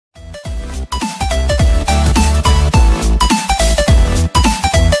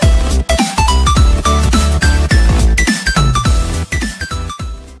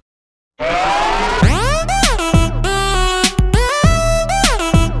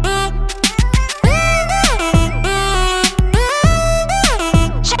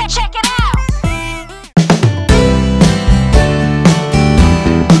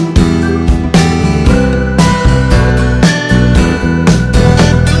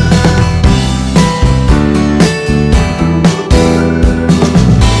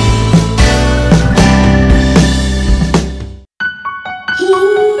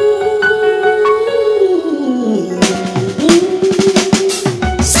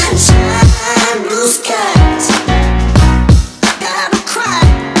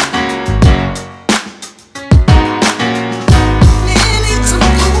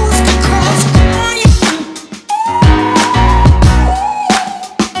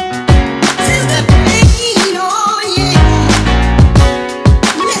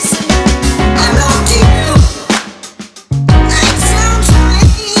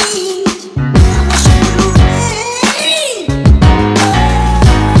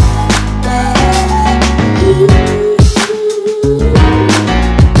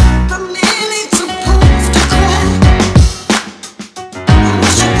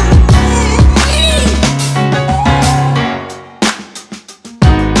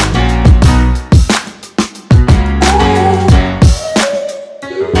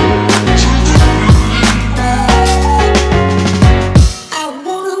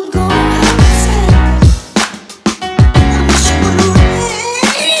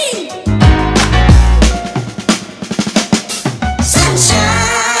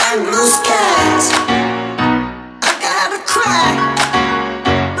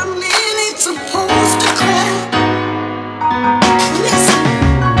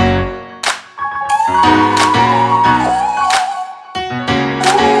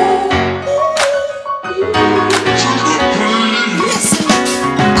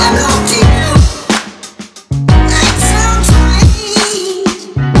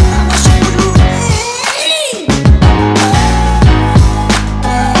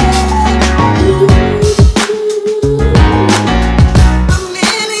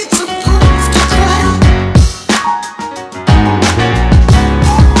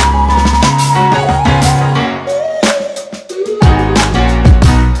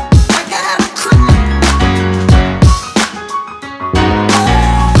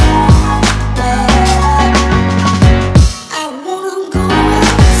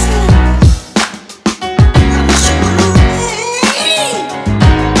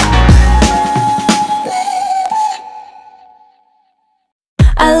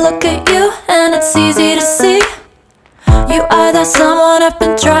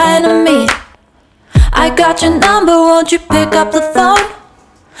got your number, won't you pick up the phone?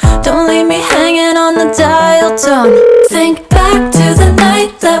 Don't leave me hanging on the dial tone. Think back to the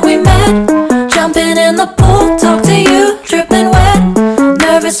night that we met, jumping in the pool, talk to you, dripping wet.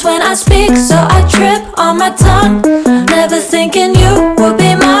 Nervous when I speak, so I trip on my tongue. Never thinking you would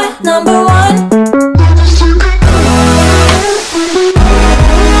be my number one.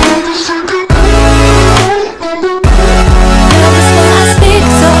 Nervous when I speak,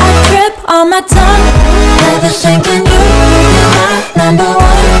 so I trip on my tongue. Never thinking you would be my number one.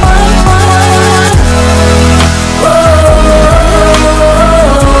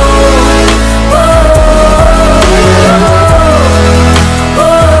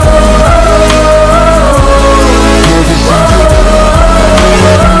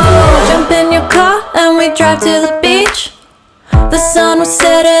 Drive to the beach. The sun was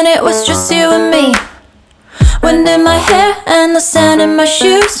setting, it was just you and me. Wind in my hair and the sand in my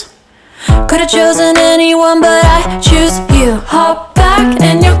shoes. Could've chosen anyone, but I choose you. Hop back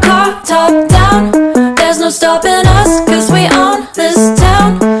in your car, top down. There's no stopping us, cause we own this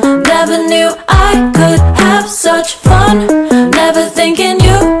town. Never knew I could have such fun. Never thinking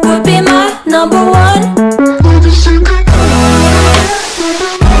you would be my number one.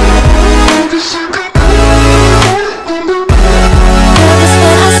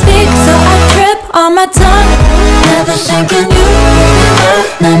 On my tongue, never thinking you would be my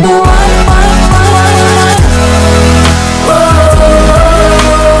number one.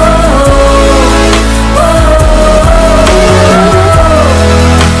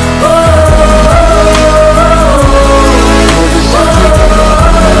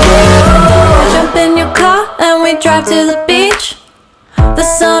 Jump in your car and we drive to the beach. The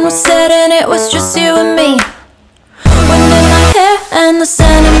sun was setting, it was just you and me. Wind in my hair and the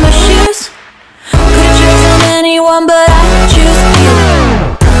sand in my shoes. Could've chosen anyone, but I choose you.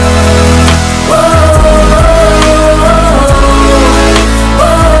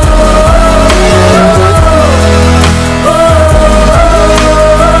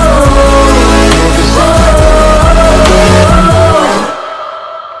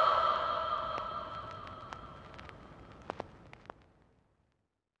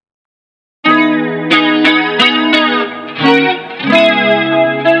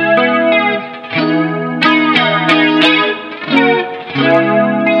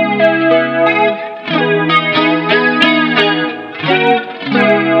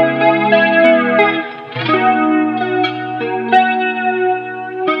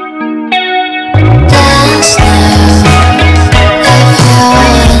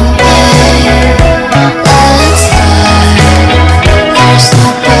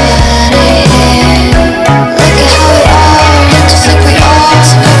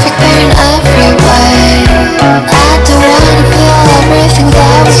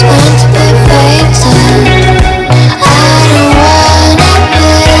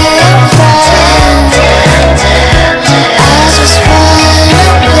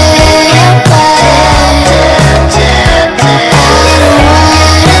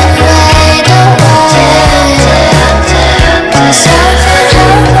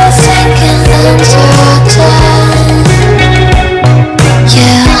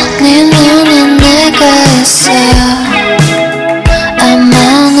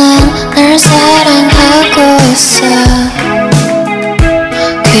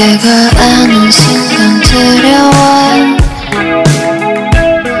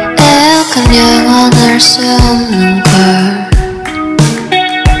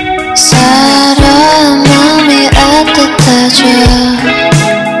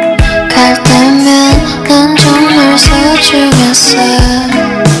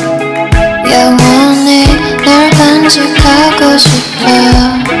 영원히 널 간직하고 싶어.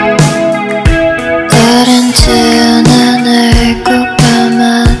 오랜 눈을 꼭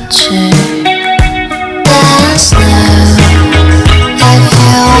감았지. Dance now, I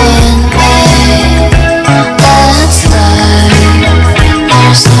feel in pain. Let's lie,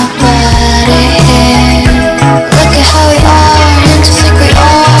 there's nobody here. Look at how we are, and to think we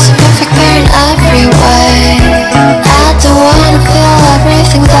are so perfect, we're in every way. I don't wanna feel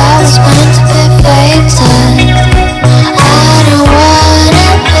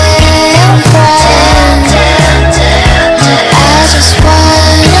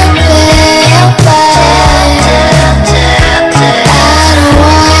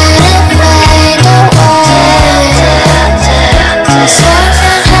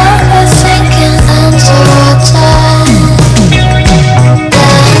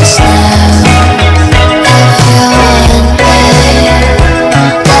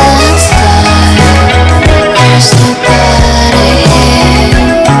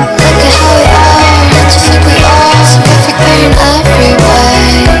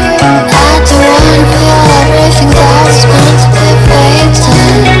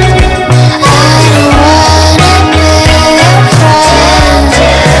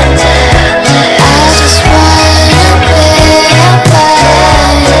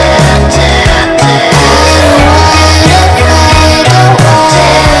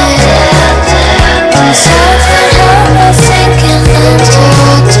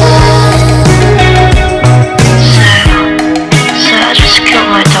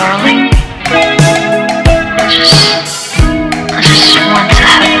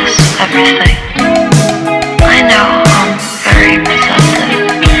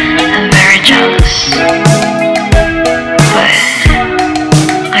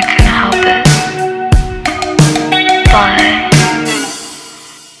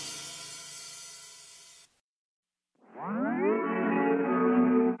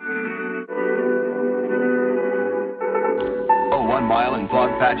 1 mile in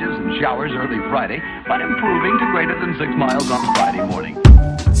fog patches and showers early Friday, but improving to greater than 6 miles on Friday morning.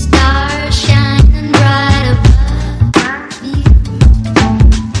 Stars shining bright